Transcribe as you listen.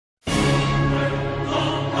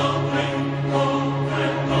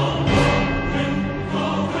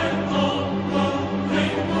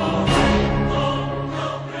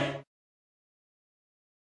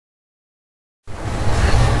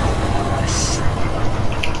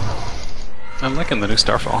I'm liking the new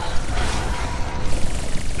Starfall.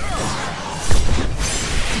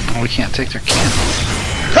 Oh, we can't take their candles.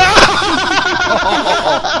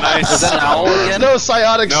 Nice. Is that an owl again? No,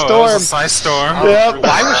 psionic No, storm. it was a Psy Storm. Yep.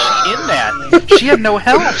 Why was she in that? She had no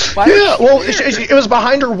health. Why Yeah, well, it was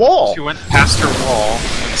behind her wall. She went past her wall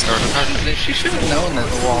and started hunting. She should have known that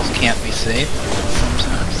the walls can't be safe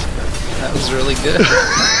sometimes. That was really good.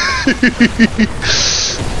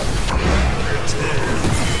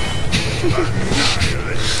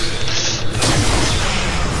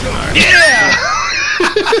 Yeah!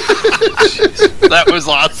 That was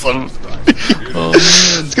awesome. Oh,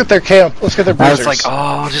 man. Let's get their camp. Let's get their I bruisers. was like,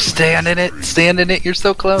 oh, just stand in it. Stand in it. You're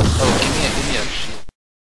so close. Oh, give me a shield.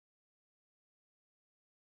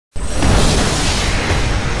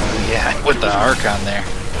 Oh, yeah, with the arc on there.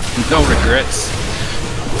 No regrets.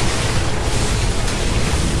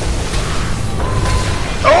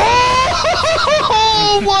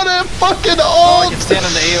 Oh, what a fucking Oh, I ult! can stand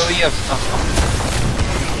in the AoE of...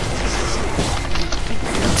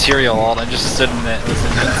 Material ult. I just stood in it. It was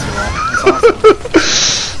invincible. It's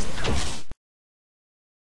awesome.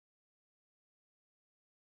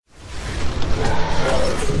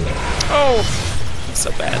 Oh,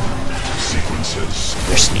 so bad.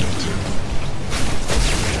 They're sneaky.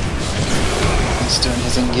 He's doing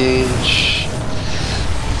his engage.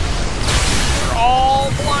 They're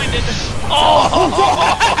all blinded.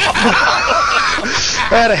 I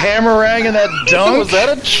had a hammerang in that dunk. Was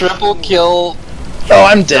that a triple kill? Oh,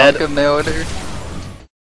 I'm dead. Dunk of the order?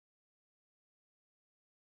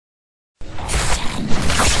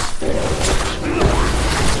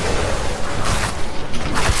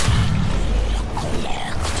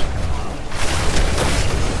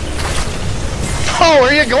 Oh,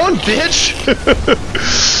 where you going, bitch?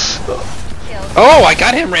 Oh, I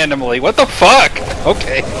got him randomly. What the fuck?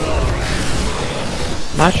 Okay.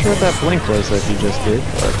 Not sure what that blink was that he just did,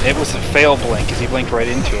 but It was a fail blink because he blinked right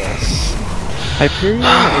into us. Hyperion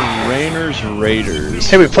and Rainer's Raiders.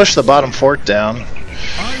 Hey, we pushed the bottom fort down.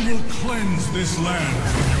 I will cleanse this land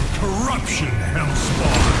from your corruption,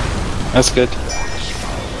 Hellspawn. That's good.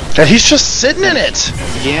 And he's just sitting in it.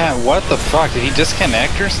 Yeah, what the fuck? Did he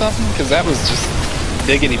disconnect or something? Because that was just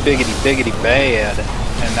biggity, biggity, biggity bad.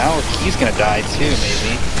 And now he's gonna die too,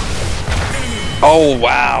 maybe. Oh,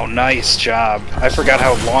 wow, nice job. I forgot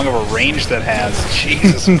how long of a range that has.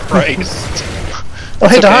 Jesus Christ. Oh,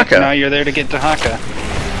 hey, It's okay. Dahaka. Now you're there to get Dahaka.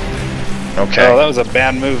 Okay. Oh, that was a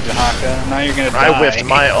bad move, Dahaka. Now you're gonna die. I whiffed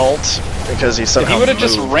my ult because he If somehow he would have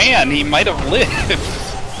just moved. ran, he might have lived.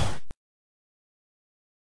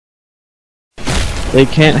 They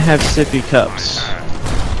can't have sippy cups.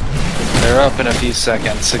 They're up in a few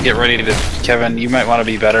seconds, so get ready to... Kevin, you might want to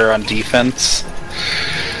be better on defense.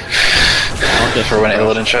 For when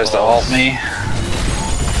Illidan tries to ult me.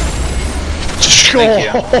 Thank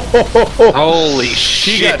you. Holy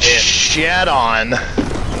shit. She got shat on.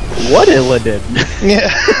 What Illidan? Yeah.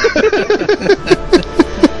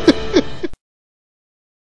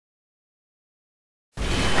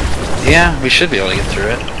 Yeah, we should be able to get through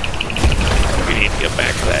it. We need to get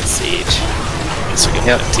back to that siege. So we can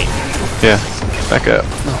Yep. have a team. Yeah, back up.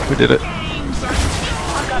 Oh, we did it.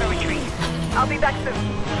 I've got to retreat. I'll be back soon.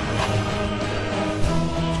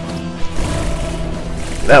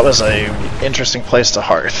 That was a interesting place to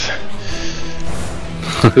hearth.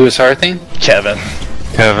 Who is Hearthing? Kevin.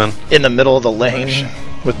 Kevin. In the middle of the lane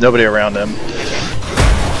with nobody around him.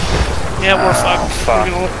 Yeah, we're fucked.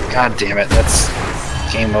 Fuck. God damn it, that's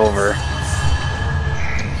game over.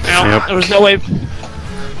 There was no way.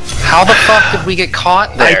 How the fuck did we get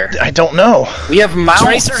caught there? I don't know. We have mounts.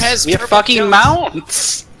 Tracer has we have triple fucking kills.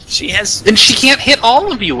 mounts. She has. And she can't hit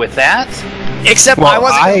all of you with that. Except Well, I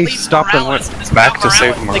wasn't gonna I leave stopped and Morales. went This back got to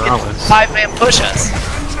save They could Morales. 5-man push us.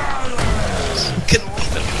 Couldn't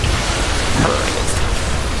leave him.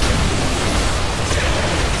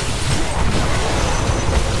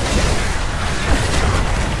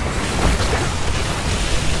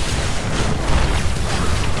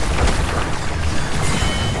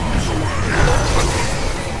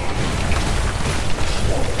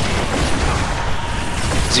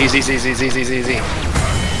 Z.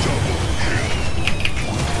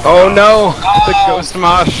 Oh no! The Ghost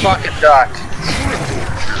Mosh! Fucking duck.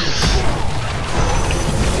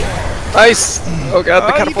 Nice! Oh god, the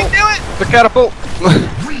You catapult! can do it! The catapult!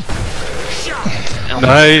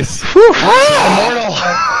 Nice! Immortal.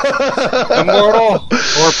 Immortal!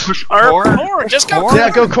 Or push Or core? core, just go Core? Yeah,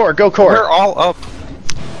 go core, go We're core. all up.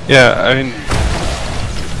 Yeah, I mean...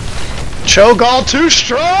 Cho'Gall too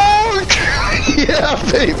strong! Yeah,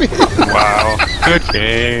 baby. Wow. Good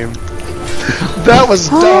game. That was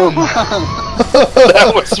dumb.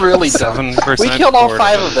 That was really dumb. 7%. We killed all forward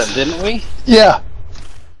 5 of defense. them, didn't we? Yeah.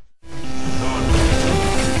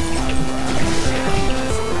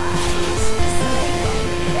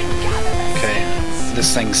 Okay,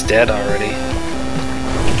 this thing's dead already.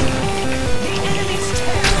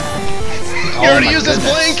 You already used his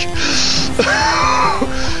blink!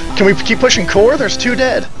 Can we keep pushing core? There's 2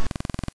 dead.